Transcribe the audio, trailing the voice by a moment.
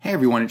Hey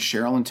everyone, it's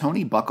Cheryl and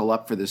Tony. Buckle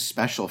up for this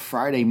special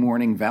Friday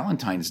morning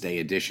Valentine's Day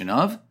edition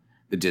of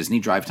the Disney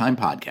Drive Time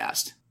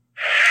Podcast.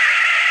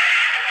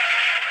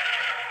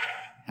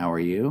 How are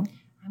you?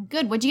 I'm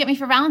good. What'd you get me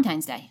for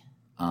Valentine's Day?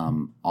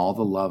 All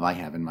the love I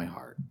have in my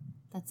heart.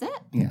 That's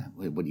it? Yeah.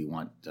 What do you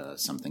want?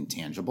 Something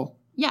tangible?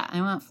 Yeah, I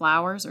want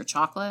flowers or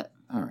chocolate.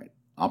 All right.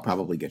 I'll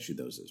probably get you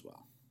those as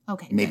well.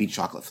 Okay. Maybe good.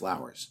 chocolate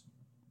flowers.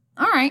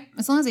 All right,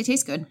 as long as they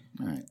taste good.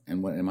 All right.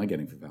 And what am I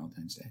getting for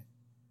Valentine's Day?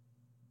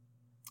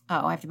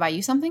 Oh, I have to buy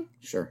you something?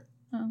 Sure.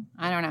 Oh,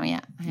 I don't know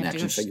yet. I have An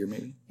to action figure,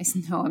 maybe?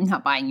 No, I'm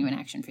not buying you an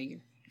action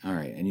figure. All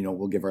right. And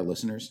we'll give our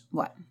listeners?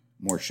 What?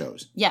 More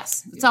shows.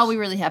 Yes, that's all we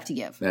really have to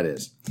give. That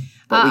is.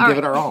 But we give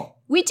it our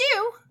all. We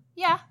do,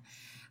 yeah.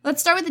 Let's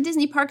start with the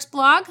Disney Parks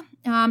blog.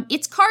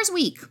 It's Cars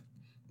Week.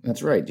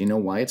 That's right. Do you know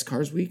why it's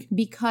Cars Week?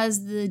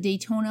 Because the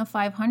Daytona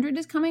 500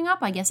 is coming up,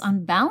 I guess,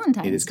 on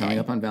Valentine's Day. It is coming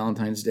up on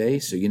Valentine's Day,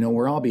 so you know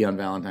where I'll be on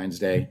Valentine's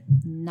Day.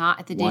 Not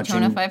at the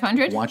Daytona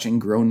 500? Watching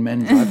grown men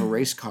drive a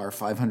race car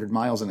 500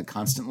 miles in a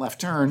constant left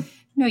turn.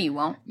 No, you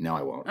won't. No,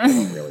 I won't. I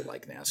don't really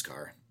like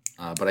NASCAR.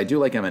 But I do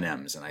like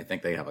M&M's, and I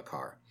think they have a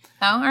car.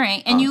 Oh, all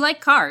right. And you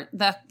like Cars,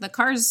 the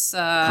Cars...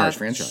 Cars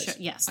franchise.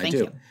 Yes, I thank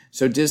do. you.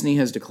 So Disney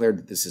has declared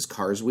that this is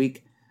Cars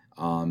Week.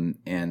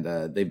 And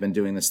they've been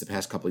doing this the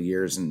past couple of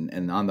years,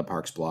 and on the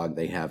Parks blog,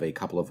 they have a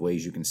couple of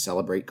ways you can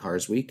celebrate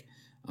Cars Week.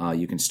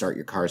 You can start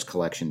your Cars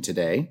collection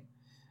today,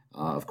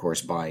 of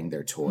course, buying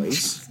their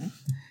toys.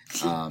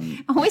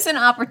 Always an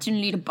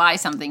opportunity to buy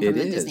something from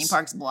the Disney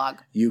Parks blog.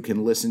 You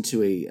can listen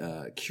to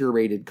a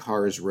curated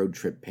Cars road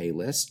trip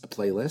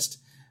playlist.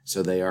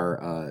 So they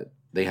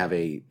have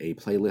a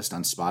playlist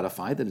on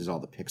Spotify that is all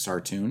the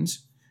Pixar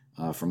tunes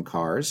from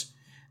Cars.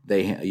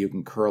 You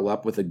can curl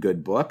up with a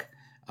good book.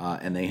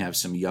 And they have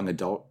some young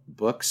adult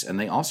books. And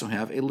they also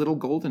have a little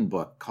golden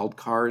book called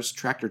Cars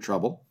Tractor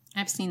Trouble.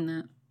 I've seen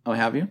that. Oh,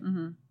 have you?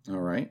 Mm-hmm. All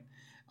right.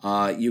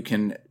 You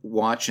can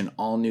watch an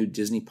all-new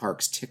Disney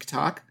Parks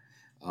TikTok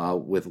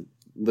with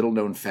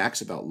little-known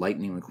facts about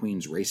Lightning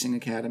McQueen's Racing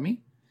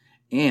Academy.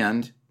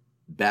 And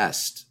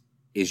best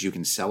is you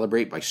can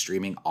celebrate by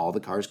streaming all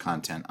the Cars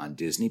content on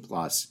Disney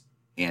Plus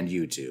and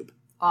YouTube.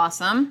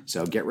 Awesome.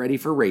 So get ready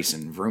for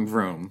racing. Vroom,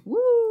 vroom. Woo!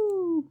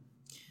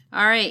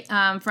 All right,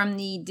 from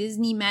the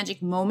Disney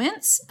Magic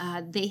Moments,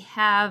 they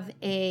have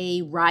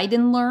a ride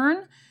and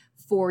learn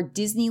for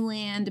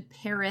Disneyland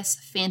Paris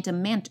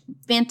Phantom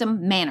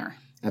Manor.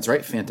 That's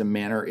right. Phantom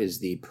Manor is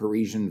the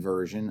Parisian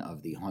version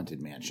of the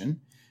Haunted Mansion,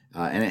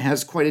 and it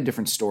has quite a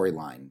different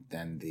storyline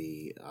than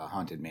the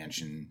Haunted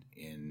Mansion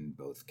in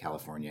both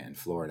California and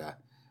Florida.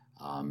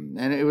 And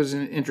it was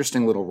an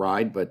interesting little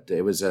ride, but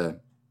it was I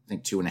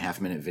think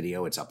 2.5-minute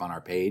video. It's up on our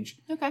page.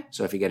 Okay.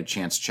 So if you get a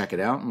chance, check it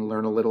out and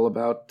learn a little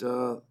about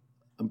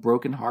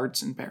broken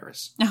hearts in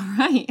Paris. All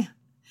right.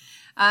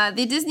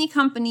 The Disney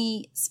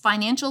Company's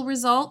financial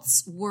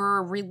results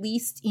were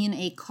released in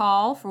a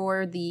call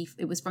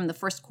it was from the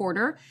first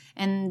quarter,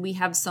 and we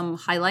have some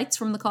highlights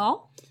from the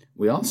call.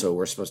 We also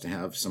were supposed to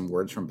have some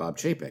words from Bob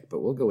Chapek, but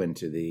we'll go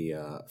into the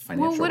financial results.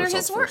 Well, what are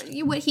his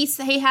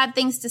words? He had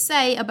things to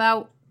say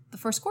about the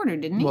first quarter,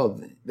 didn't he? Well,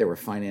 there were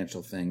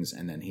financial things,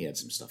 and then he had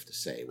some stuff to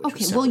say.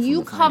 Okay, well,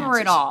 you cover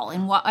it all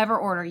in whatever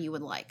order you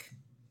would like.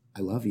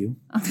 I love you.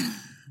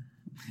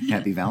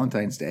 Happy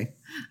Valentine's Day.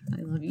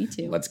 I love you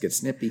too. Let's get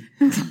snippy.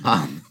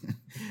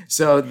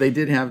 So they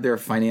did have their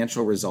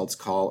financial results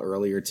call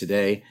earlier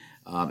today,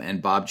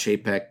 and Bob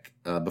Chapek,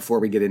 before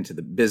we get into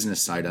the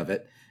business side of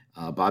it,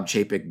 Bob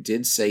Chapek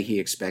did say he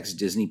expects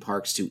Disney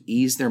parks to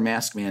ease their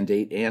mask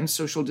mandate and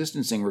social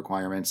distancing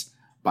requirements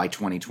by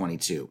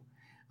 2022.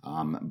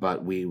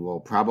 But we will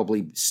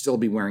probably still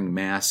be wearing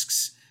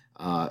masks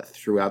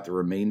throughout the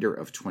remainder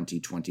of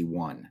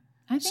 2021.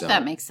 I think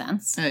that makes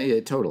sense.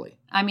 Yeah, totally.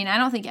 I mean, I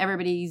don't think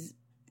everybody's,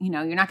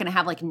 you're not going to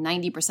have like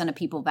 90% of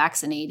people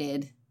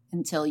vaccinated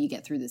until you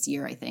get through this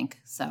year, I think.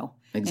 So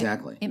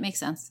exactly. It makes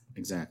sense.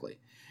 Exactly.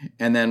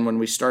 And then when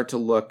we start to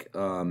look,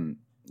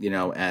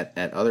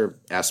 at other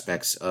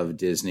aspects of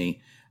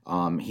Disney,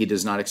 he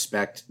does not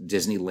expect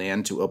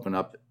Disneyland to open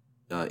up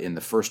in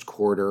the first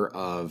quarter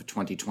of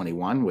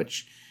 2021,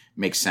 which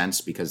makes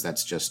sense because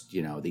that's just,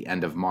 the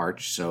end of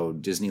March. So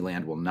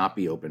Disneyland will not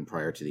be open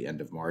prior to the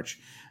end of March.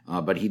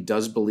 But he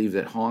does believe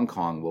that Hong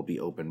Kong will be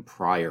open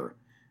prior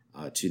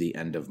to the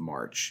end of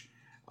March.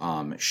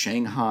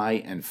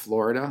 Shanghai and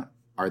Florida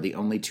are the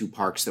only two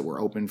parks that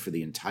were open for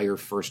the entire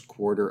first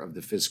quarter of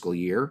the fiscal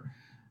year.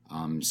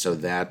 So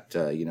that,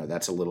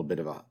 that's a little bit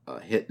of a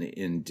hit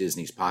in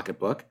Disney's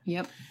pocketbook.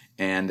 Yep.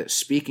 And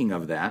speaking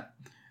of that,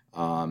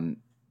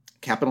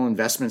 capital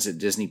investments at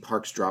Disney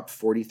parks dropped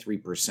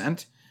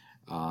 43%.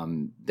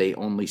 They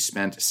only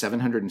spent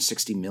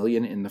 $760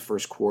 million in the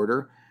first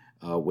quarter,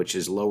 which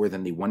is lower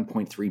than the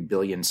 $1.3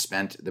 billion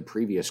spent the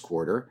previous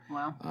quarter.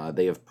 Wow.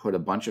 They have put a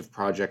bunch of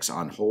projects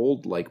on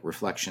hold, like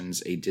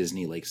Reflections, a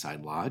Disney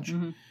Lakeside Lodge.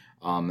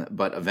 Mm-hmm.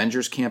 But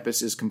Avengers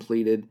Campus is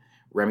completed.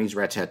 Remy's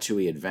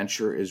Ratatouille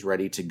Adventure is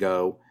ready to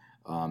go.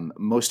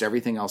 Most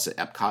everything else at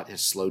Epcot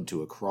has slowed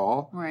to a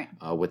crawl, right?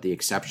 With the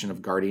exception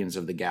of Guardians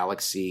of the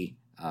Galaxy,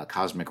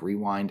 Cosmic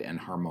Rewind, and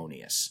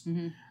Harmonious.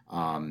 Mm-hmm.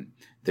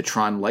 The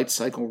Tron Light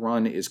Cycle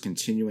Run is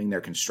continuing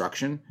their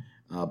construction,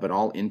 but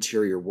all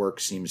interior work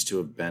seems to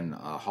have been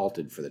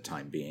halted for the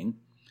time being.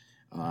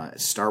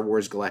 Star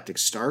Wars Galactic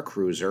Star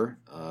Cruiser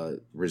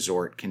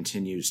Resort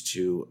continues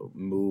to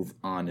move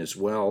on as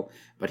well,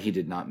 but he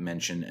did not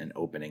mention an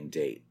opening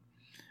date.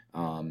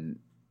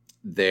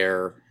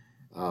 Their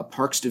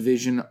Parks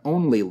division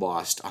only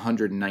lost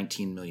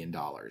 $119 million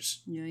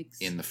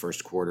in the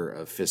first quarter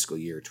of fiscal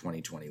year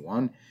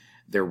 2021.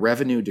 Their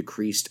revenue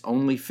decreased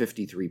only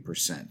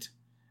 53%.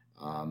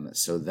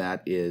 So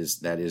that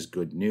is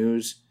good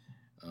news.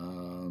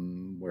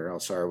 Where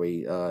else are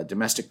we?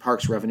 Domestic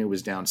parks revenue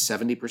was down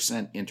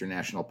 70%.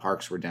 International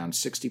parks were down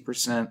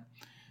 60%.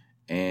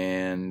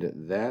 And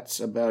that's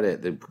about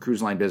it. The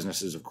cruise line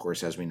businesses, of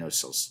course, as we know,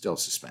 still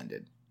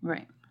suspended.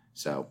 Right.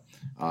 So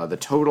the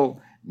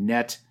total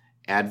net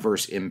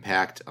adverse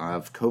impact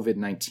of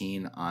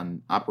COVID-19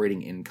 on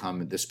operating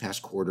income this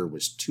past quarter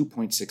was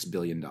 $2.6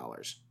 billion.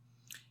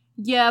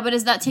 Yeah, but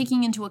is that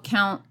taking into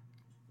account,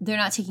 they're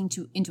not taking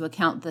into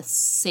account the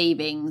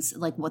savings,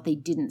 like what they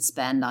didn't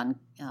spend on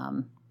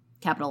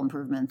capital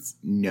improvements?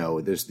 No,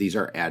 these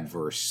are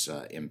adverse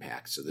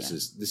impacts. So this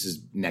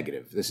is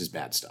negative. This is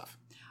bad stuff.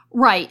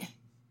 Right.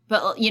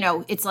 But,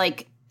 it's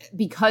like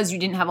because you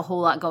didn't have a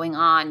whole lot going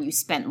on, you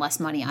spent less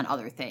money on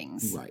other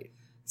things. Right.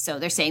 So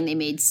they're saying they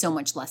made so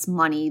much less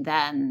money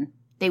than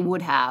they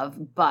would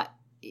have, but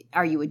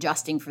are you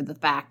adjusting for the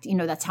fact,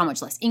 that's how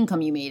much less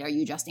income you made? Are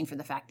you adjusting for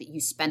the fact that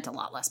you spent a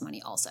lot less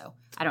money also?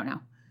 I don't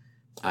know.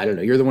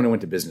 You're the one who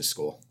went to business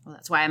school. Well,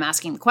 that's why I'm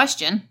asking the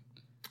question.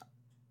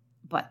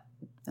 But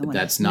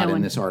that's not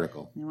in this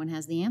article. No one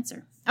has the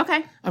answer.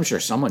 Okay. I'm sure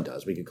someone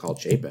does. We could call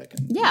Chapek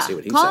and see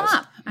what he call says. Him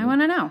up. I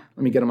want to know.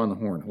 Let me get him on the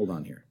horn. Hold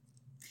on here.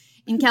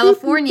 In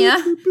California...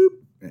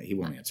 He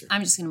won't answer.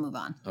 I'm just going to move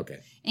on. Okay.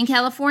 In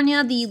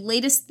California, the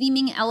latest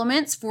theming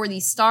elements for the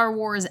Star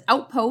Wars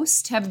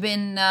Outpost have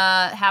been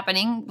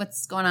happening.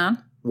 What's going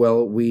on?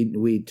 Well,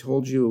 we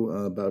told you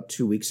about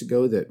 2 weeks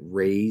ago that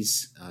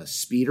Rey's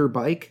speeder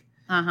bike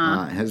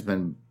has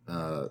been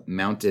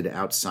mounted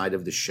outside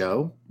of the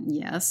show.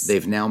 Yes.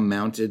 They've now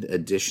mounted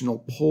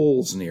additional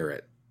poles near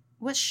it.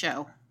 What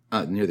show?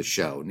 Near the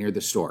show, near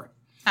the store.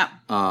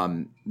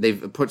 Oh.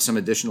 They've put some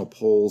additional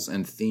poles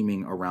and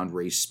theming around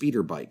Rey's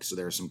speeder bike. So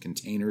there are some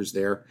containers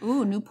there.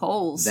 Ooh, new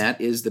poles. That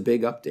is the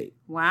big update.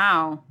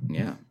 Wow.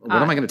 Yeah. What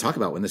am I going to talk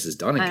about when this is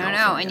done in California?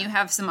 I don't know. And you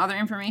have some other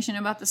information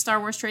about the Star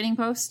Wars Trading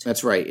Post?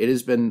 That's right. It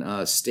has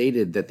been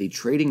stated that the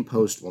Trading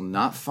Post will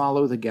not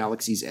follow the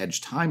Galaxy's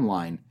Edge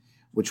timeline,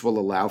 which will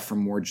allow for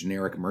more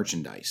generic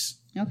merchandise.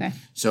 Okay.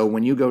 So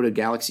when you go to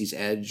Galaxy's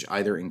Edge,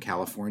 either in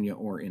California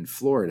or in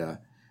Florida,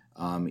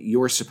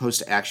 you're supposed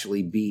to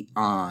actually be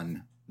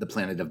on the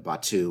planet of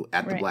Batuu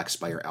at the Black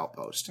Spire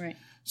Outpost. Right.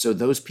 So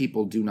those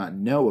people do not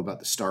know about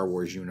the Star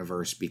Wars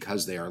universe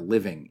because they are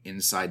living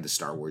inside the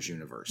Star Wars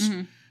universe.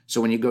 Mm-hmm.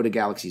 So when you go to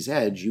Galaxy's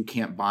Edge, you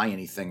can't buy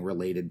anything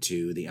related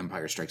to The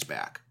Empire Strikes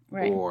Back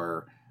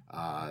or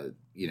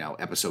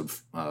Episode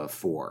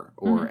 4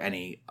 or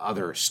any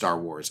other Star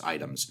Wars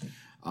items.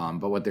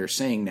 But what they're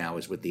saying now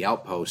is with the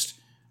Outpost,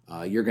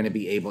 you're going to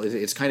be able.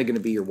 It's kind of going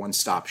to be your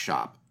one-stop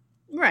shop.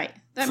 Right.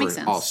 That makes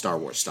sense. All Star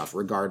Wars stuff,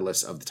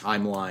 regardless of the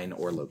timeline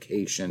or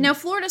location. Now,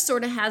 Florida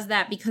sort of has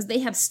that because they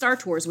have Star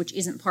Tours, which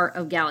isn't part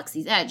of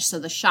Galaxy's Edge. So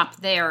the shop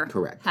there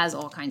has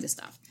all kinds of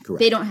stuff. Correct.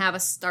 They don't have a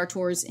Star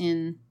Tours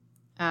in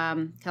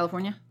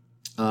California?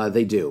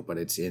 They do, but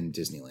it's in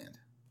Disneyland.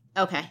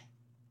 Okay.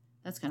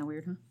 That's kind of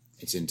weird, huh?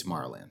 It's in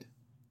Tomorrowland.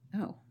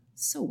 Oh,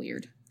 so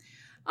weird.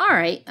 All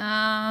right.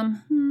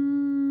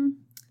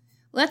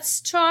 Let's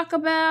talk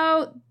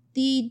about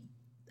the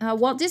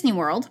Walt Disney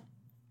World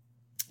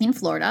in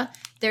Florida.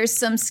 There's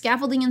some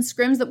scaffolding and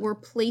scrims that were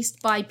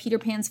placed by Peter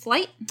Pan's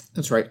flight.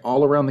 That's right.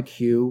 All around the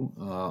queue,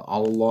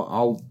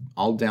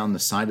 all down the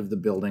side of the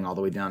building, all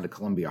the way down to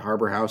Columbia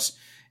Harbor House,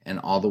 and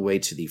all the way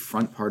to the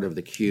front part of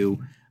the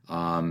queue.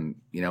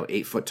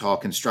 8-foot tall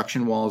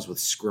construction walls with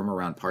scrim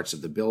around parts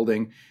of the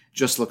building.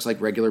 Just looks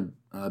like regular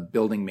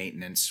building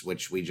maintenance,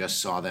 which we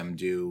just saw them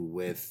do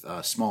with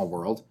Small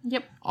World.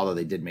 Yep. Although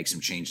they did make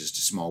some changes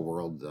to Small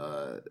World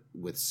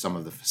with some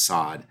of the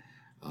facade.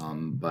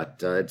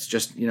 But it's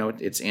just,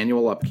 it's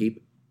annual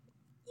upkeep.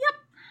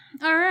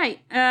 Yep. All right.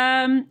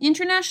 The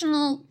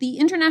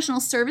International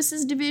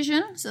Services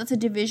Division, so that's a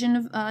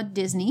division of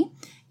Disney,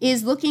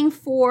 is looking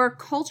for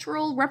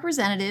cultural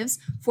representatives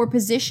for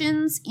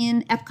positions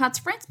in Epcot's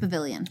France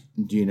Pavilion.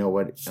 Do you know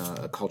what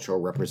a cultural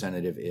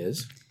representative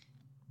is?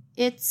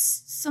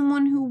 It's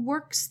someone who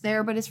works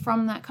there but is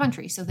from that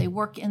country. So they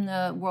work in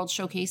the World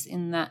Showcase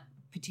in that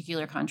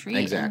particular country.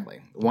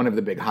 Exactly. One of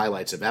the big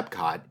highlights of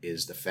Epcot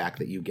is the fact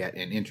that you get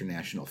an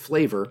international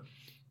flavor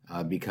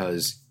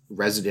because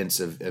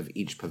residents of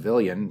each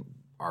pavilion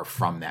are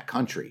from that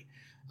country.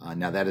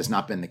 Now, that has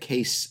not been the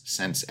case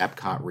since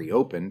Epcot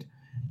reopened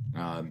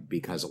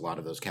because a lot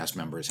of those cast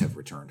members have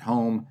returned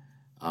home.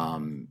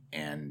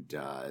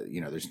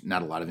 There's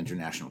not a lot of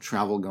international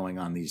travel going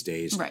on these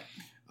days. Right.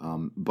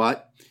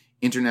 But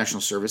International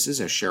Services,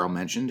 as Cheryl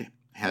mentioned,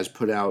 has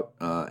put out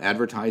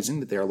advertising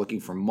that they are looking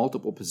for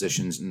multiple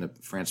positions in the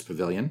France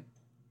Pavilion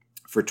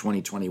for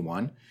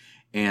 2021.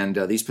 And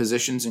these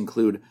positions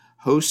include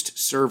host,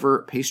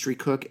 server, pastry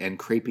cook, and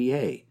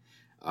crêpier.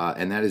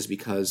 And that is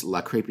because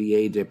La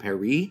Crêpier de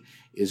Paris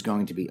is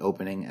going to be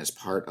opening as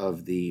part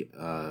of the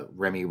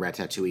Remy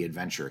Ratatouille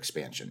Adventure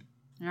expansion.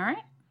 All right.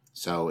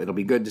 So it'll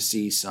be good to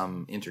see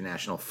some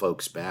international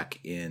folks back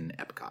in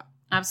Epcot.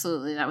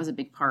 Absolutely. That was a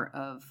big part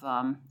of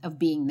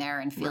being there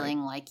and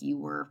feeling like you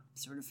were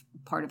sort of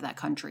part of that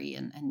country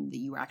and that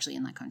you were actually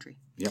in that country.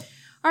 Yep.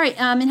 All right.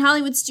 In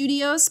Hollywood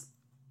Studios,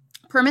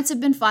 permits have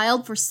been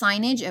filed for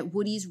signage at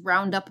Woody's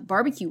Roundup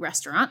Barbecue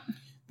Restaurant.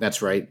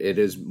 That's right. It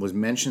was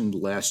mentioned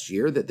last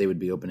year that they would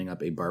be opening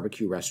up a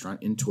barbecue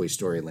restaurant in Toy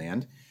Story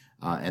Land.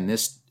 And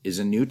this is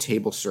a new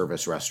table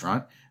service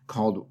restaurant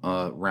called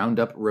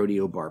Roundup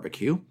Rodeo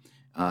Barbecue.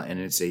 And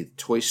it's a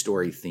Toy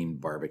Story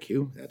themed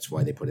barbecue. That's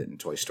why they put it in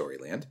Toy Story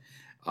Land.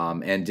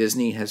 And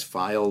Disney has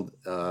filed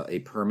a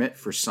permit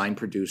for Sign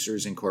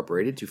Producers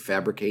Incorporated to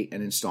fabricate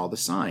and install the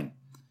sign.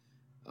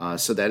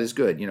 So that is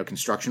good.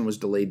 Construction was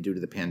delayed due to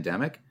the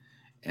pandemic.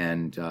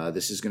 And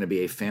this is going to be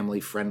a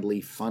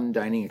family-friendly, fun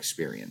dining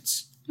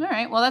experience. All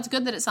right. Well, that's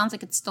good that it sounds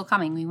like it's still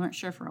coming. We weren't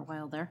sure for a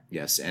while there.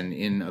 Yes, and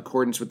in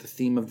accordance with the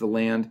theme of the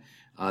land,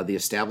 the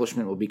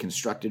establishment will be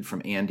constructed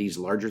from Andy's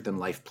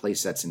larger-than-life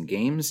playsets and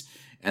games.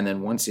 And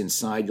then once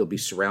inside, you'll be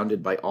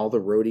surrounded by all the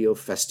rodeo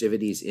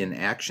festivities in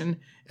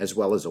action, as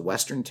well as a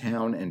Western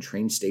town and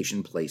train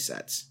station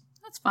playsets.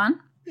 That's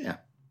fun. Yeah.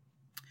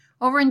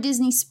 Over in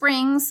Disney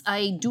Springs,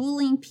 a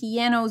Dueling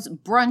Pianos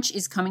brunch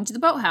is coming to the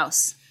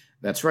Boathouse.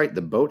 That's right.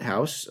 The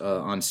Boathouse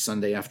on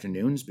Sunday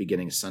afternoons,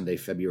 beginning Sunday,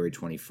 February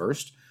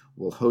 21st,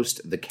 will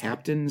host the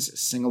Captain's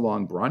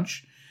Sing-Along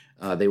Brunch.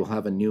 They will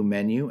have a new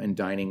menu and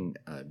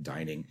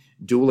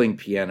dueling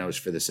pianos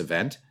for this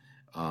event.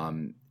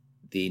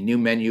 The new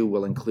menu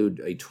will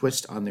include a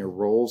twist on their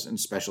rolls and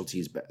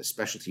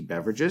specialty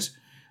beverages.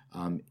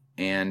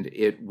 And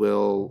it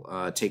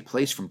will take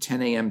place from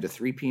 10 a.m. to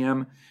 3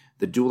 p.m.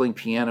 The dueling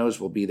pianos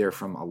will be there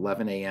from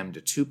 11 a.m. to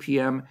 2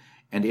 p.m.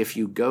 And if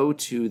you go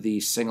to the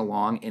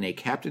sing-along in a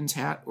captain's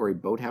hat or a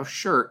Boathouse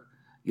shirt,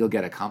 you'll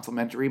get a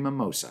complimentary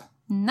mimosa.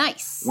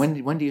 Nice.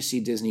 When do you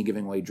see Disney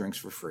giving away drinks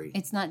for free?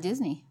 It's not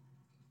Disney.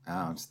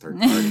 Oh, it's third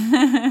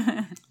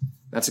party.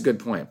 That's a good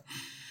point.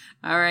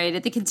 All right.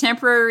 At the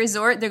Contemporary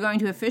Resort, they're going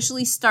to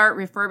officially start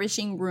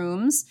refurbishing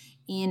rooms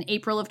in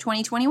April of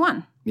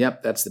 2021.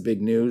 Yep, that's the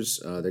big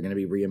news. They're going to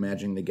be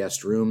reimagining the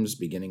guest rooms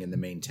beginning in the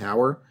main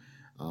tower.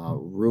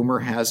 Rumor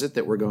has it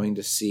that we're going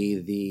to see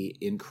the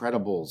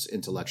Incredibles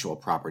intellectual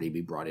property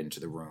be brought into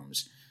the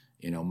rooms.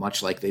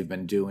 Much like they've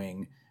been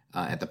doing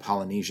at the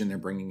Polynesian, they're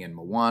bringing in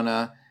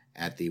Moana.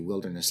 At the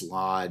Wilderness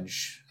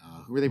Lodge,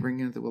 who were they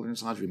bringing in at the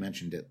Wilderness Lodge? We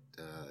mentioned it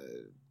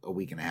a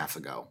week and a half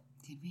ago.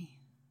 Did we?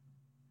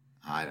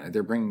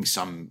 They're bringing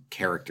some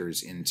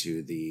characters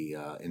into the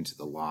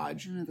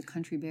lodge. I don't know, the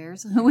Country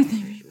Bears. Who would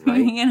they be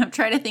bringing in? I'm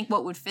trying to think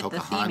what would fit the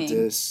theming.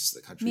 Pocahontas,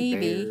 the Country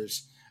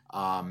Bears.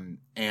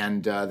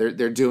 And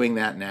they're doing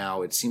that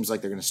now. It seems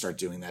like they're going to start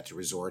doing that to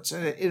resorts.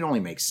 It only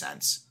makes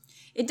sense.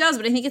 It does,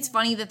 but I think it's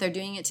funny that they're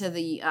doing it to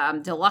the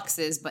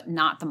deluxes, but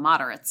not the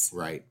moderates.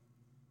 Right.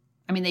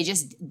 I mean, they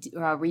just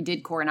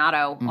redid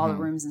Coronado, all the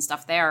rooms and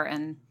stuff there,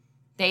 and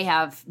they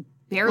have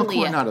barely...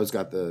 Well, Coronado's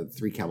got the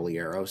 3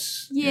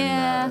 Caballeros.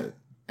 Yeah.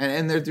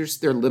 And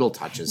they're little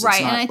touches. Right,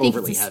 it's not and I think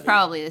overly it's heavy.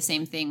 Probably the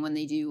same thing when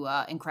they do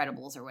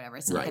Incredibles or whatever.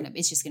 It's not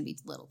it's just going to be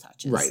little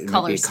touches. Right.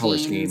 Color scheme,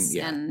 schemes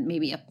and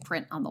maybe a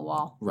print on the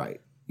wall. Right.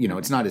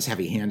 It's not as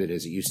heavy-handed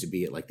as it used to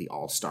be at like the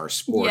All-Star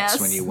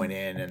Sports when you went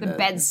in and the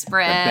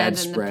bedspread and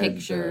the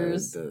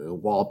pictures, the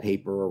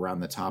wallpaper around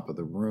the top of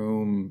the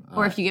room,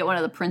 or if you get one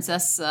of the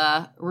princess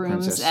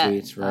rooms princess at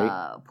suites,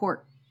 right?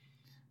 Port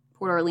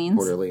Orleans.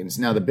 Port Orleans.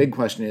 Now the big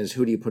question is,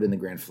 who do you put in the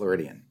Grand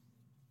Floridian?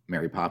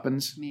 Mary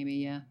Poppins, maybe,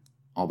 yeah.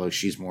 Although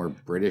she's more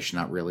British,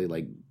 not really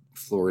like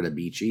Florida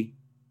beachy.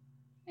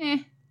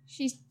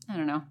 She's I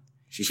don't know.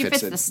 She fits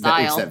the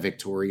style. It's that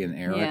Victorian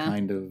era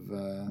kind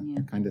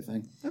of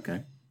thing.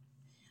 Okay.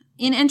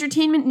 In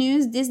entertainment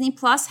news, Disney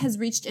Plus has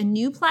reached a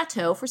new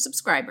plateau for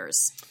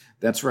subscribers.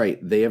 That's right.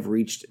 They have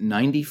reached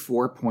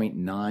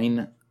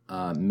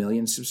 94.9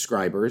 million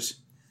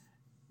subscribers.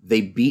 They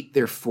beat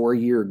their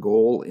 4-year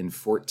goal in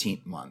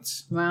 14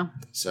 months. Wow.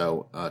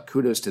 So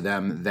kudos to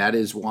them. That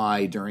is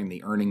why during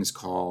the earnings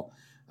call,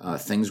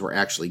 things were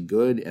actually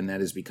good, and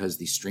that is because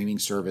the streaming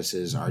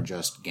services are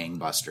just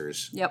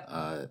gangbusters.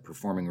 Yep.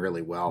 Performing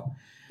really well.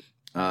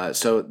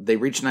 So they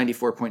reached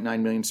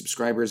 94.9 million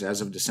subscribers as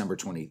of December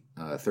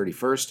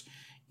 31st.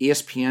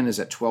 ESPN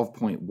is at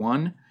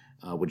 12.1,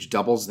 which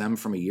doubles them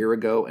from a year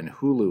ago, and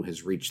Hulu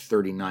has reached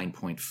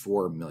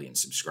 39.4 million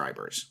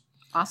subscribers.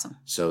 Awesome.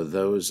 So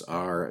those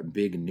are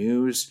big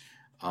news.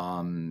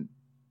 So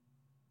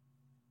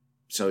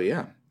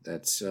yeah,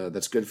 that's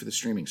good for the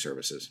streaming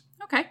services.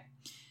 Okay.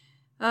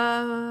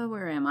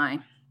 Where am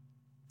I?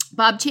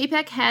 Bob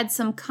Chapek had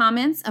some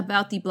comments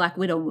about the Black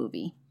Widow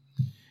movie.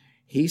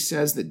 He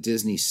says that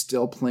Disney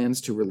still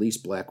plans to release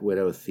Black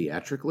Widow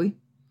theatrically.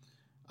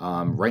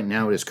 Right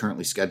now, it is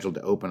currently scheduled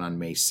to open on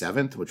May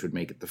 7th, which would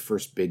make it the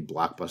first big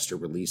blockbuster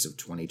release of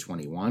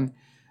 2021.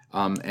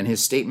 And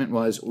his statement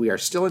was, "We are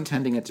still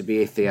intending it to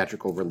be a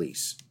theatrical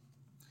release.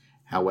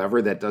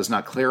 However, that does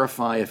not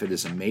clarify if it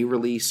is a May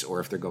release or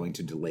if they're going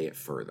to delay it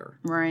further."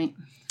 Right.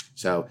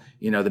 So,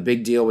 the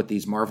big deal with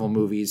these Marvel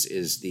movies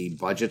is the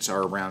budgets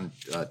are around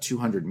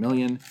 $200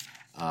 million,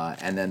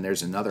 and then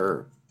there's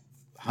another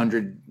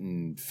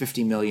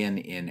 $150 million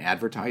in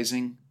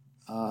advertising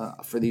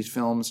for these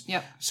films.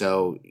 Yep.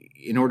 So,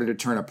 in order to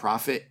turn a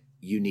profit,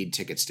 you need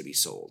tickets to be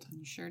sold.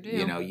 You sure do.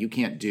 You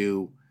can't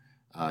do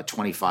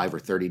 $25 or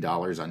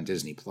 $30 on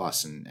Disney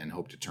Plus and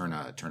hope to turn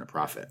a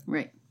profit.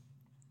 Right.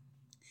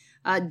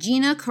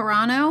 Gina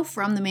Carano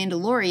from The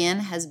Mandalorian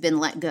has been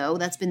let go.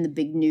 That's been the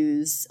big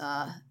news,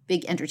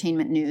 big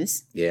entertainment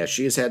news. Yeah,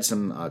 she has had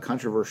some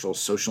controversial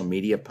social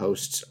media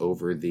posts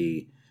over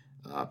the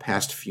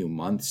past few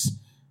months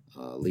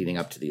leading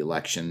up to the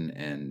election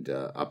and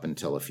up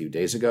until a few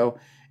days ago.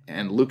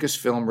 And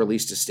Lucasfilm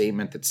released a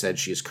statement that said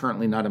she is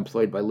currently not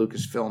employed by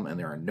Lucasfilm and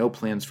there are no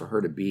plans for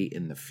her to be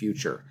in the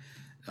future.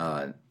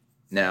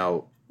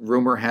 Now,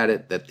 rumor had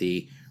it that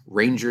the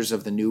Rangers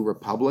of the New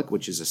Republic,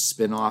 which is a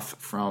spin-off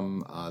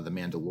from The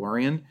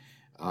Mandalorian,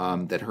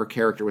 that her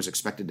character was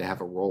expected to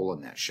have a role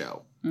in that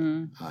show,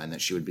 and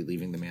that she would be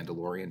leaving The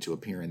Mandalorian to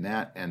appear in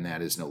that, and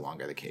that is no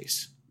longer the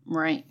case.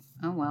 Right.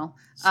 Oh, well.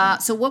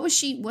 So what was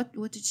she, what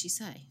did she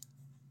say?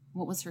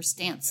 What was her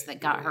stance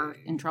that got her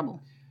in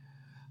trouble?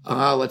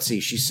 Let's see.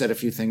 She said a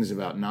few things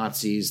about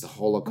Nazis, the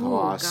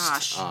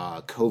Holocaust,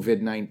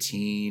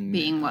 COVID-19.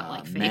 Being what,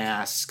 like fake?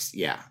 Masks.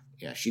 Yeah.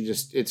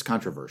 It's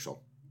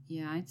controversial.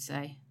 Yeah, I'd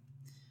say.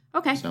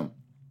 Okay. So,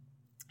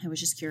 I was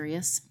just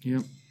curious.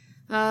 Yeah.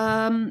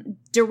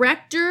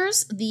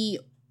 Directors, the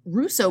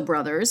Russo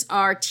brothers,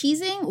 are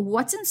teasing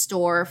what's in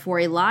store for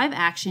a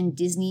live-action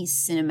Disney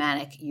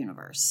cinematic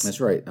universe. That's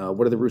right.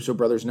 What are the Russo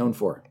brothers known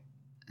for?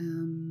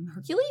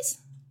 Hercules?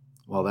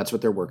 Well, that's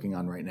what they're working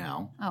on right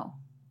now. Oh.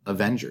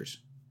 Avengers.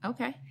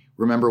 Okay.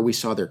 Remember, we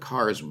saw their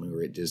cars when we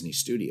were at Disney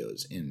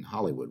Studios in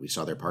Hollywood. We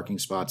saw their parking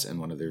spots, and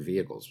one of their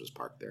vehicles was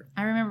parked there.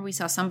 I remember we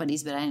saw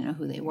somebody's, but I didn't know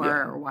who they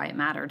were or why it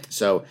mattered.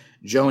 So,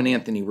 Joe and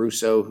Anthony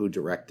Russo, who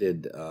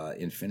directed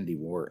Infinity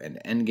War and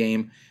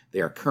Endgame,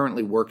 they are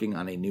currently working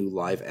on a new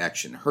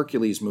live-action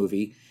Hercules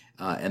movie,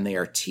 and they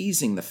are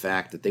teasing the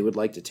fact that they would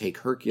like to take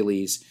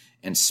Hercules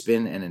and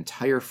spin an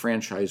entire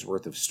franchise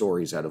worth of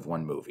stories out of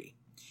one movie.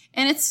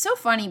 And it's so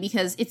funny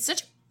because it's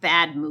such a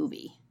bad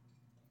movie.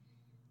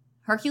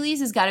 Hercules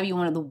has got to be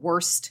one of the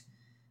worst,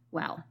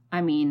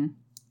 bottom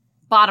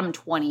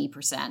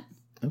 20%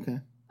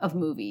 of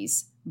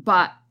movies.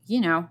 But,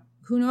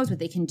 who knows what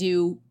they can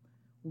do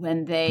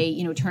when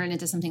they, turn it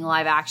into something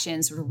live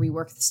action, sort of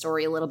rework the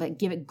story a little bit,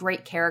 give it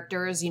great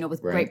characters,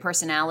 with great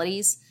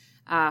personalities.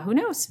 Who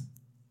knows?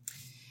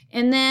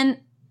 And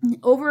then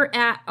over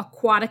at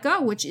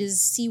Aquatica, which is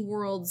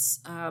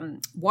SeaWorld's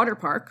water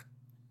park,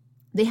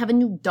 they have a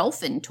new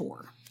dolphin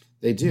tour.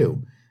 They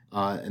do.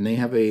 And they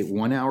have a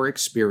 1-hour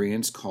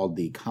experience called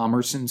the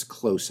Commerson's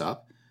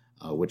Close-Up,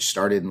 which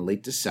started in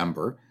late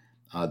December.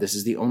 This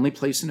is the only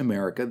place in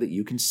America that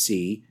you can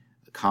see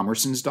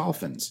Commerson's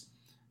dolphins.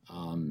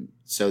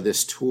 So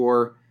this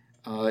tour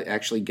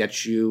actually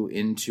gets you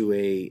into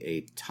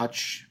a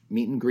touch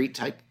meet and greet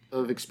type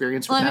of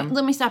experience with them.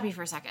 Let me stop you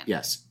for a second.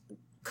 Yes.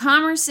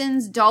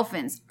 Commerson's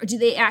dolphins, do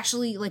they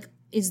actually,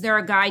 is there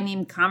a guy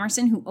named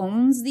Commerson who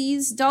owns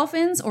these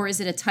dolphins, or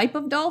is it a type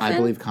of dolphin? I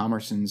believe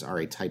Commersons are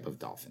a type of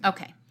dolphin.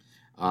 Okay.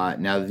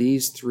 Now,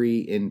 these three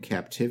in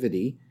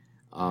captivity,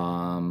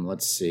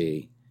 let's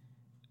see.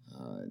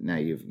 Now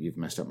you've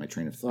messed up my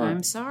train of thought.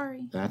 I'm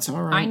sorry. That's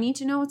all right. I need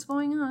to know what's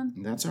going on.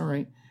 That's all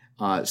right.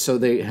 So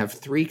they have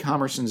three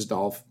Commerson's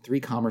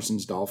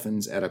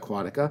dolphins at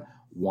Aquatica,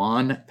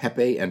 Juan,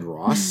 Pepe, and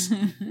Ross,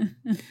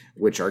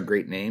 which are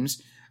great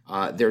names.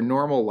 Their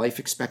normal life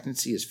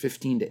expectancy is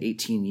 15 to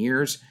 18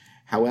 years.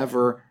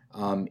 However,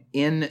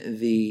 in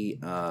the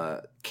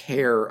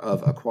care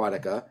of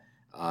Aquatica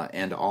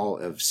and all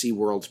of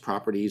SeaWorld's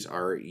properties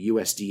are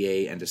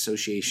USDA and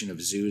Association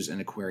of Zoos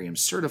and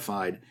Aquariums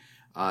certified.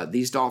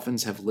 These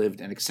dolphins have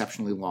lived an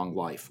exceptionally long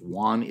life.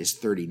 Juan is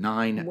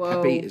 39,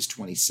 Whoa. Pepe is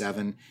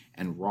 27,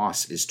 and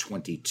Ross is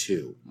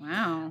 22.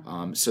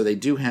 Wow. So they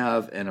do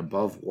have an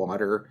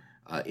above-water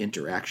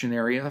interaction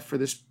area for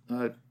this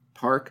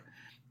park.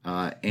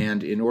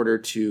 And in order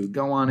to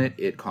go on it,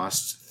 it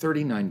costs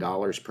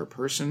 $39 per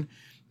person.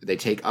 They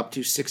take up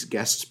to 6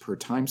 guests per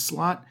time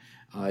slot.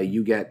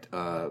 You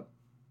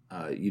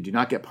do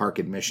not get park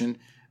admission,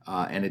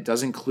 and it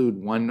does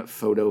include one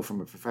photo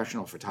from a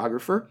professional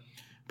photographer.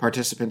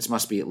 Participants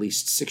must be at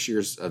least 6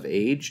 years of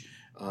age,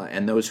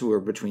 and those who are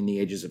between the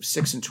ages of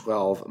 6 and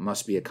 12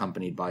 must be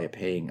accompanied by a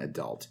paying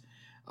adult.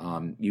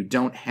 You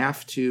don't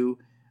have to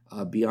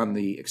be on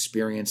the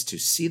experience to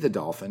see the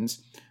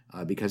dolphins,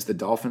 because the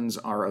dolphins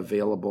are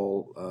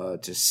available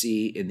to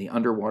see in the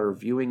underwater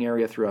viewing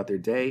area throughout their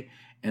day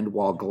and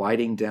while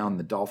gliding down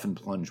the dolphin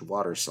plunge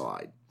water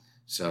slide.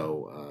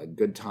 So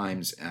good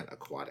times at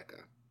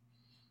Aquatica.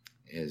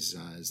 Is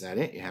that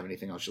it? You have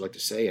anything else you'd like to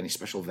say? Any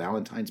special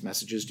Valentine's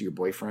messages to your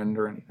boyfriend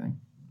or anything?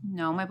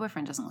 No, my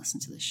boyfriend doesn't listen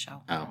to this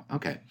show. Oh,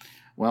 okay.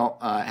 Well,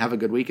 have a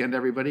good weekend,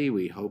 everybody.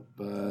 We hope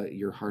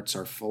your hearts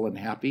are full and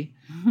happy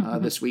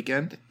this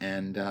weekend.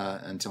 And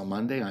until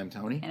Monday, I'm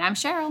Tony. And I'm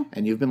Cheryl.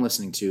 And you've been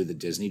listening to the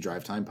Disney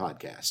Drive Time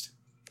Podcast.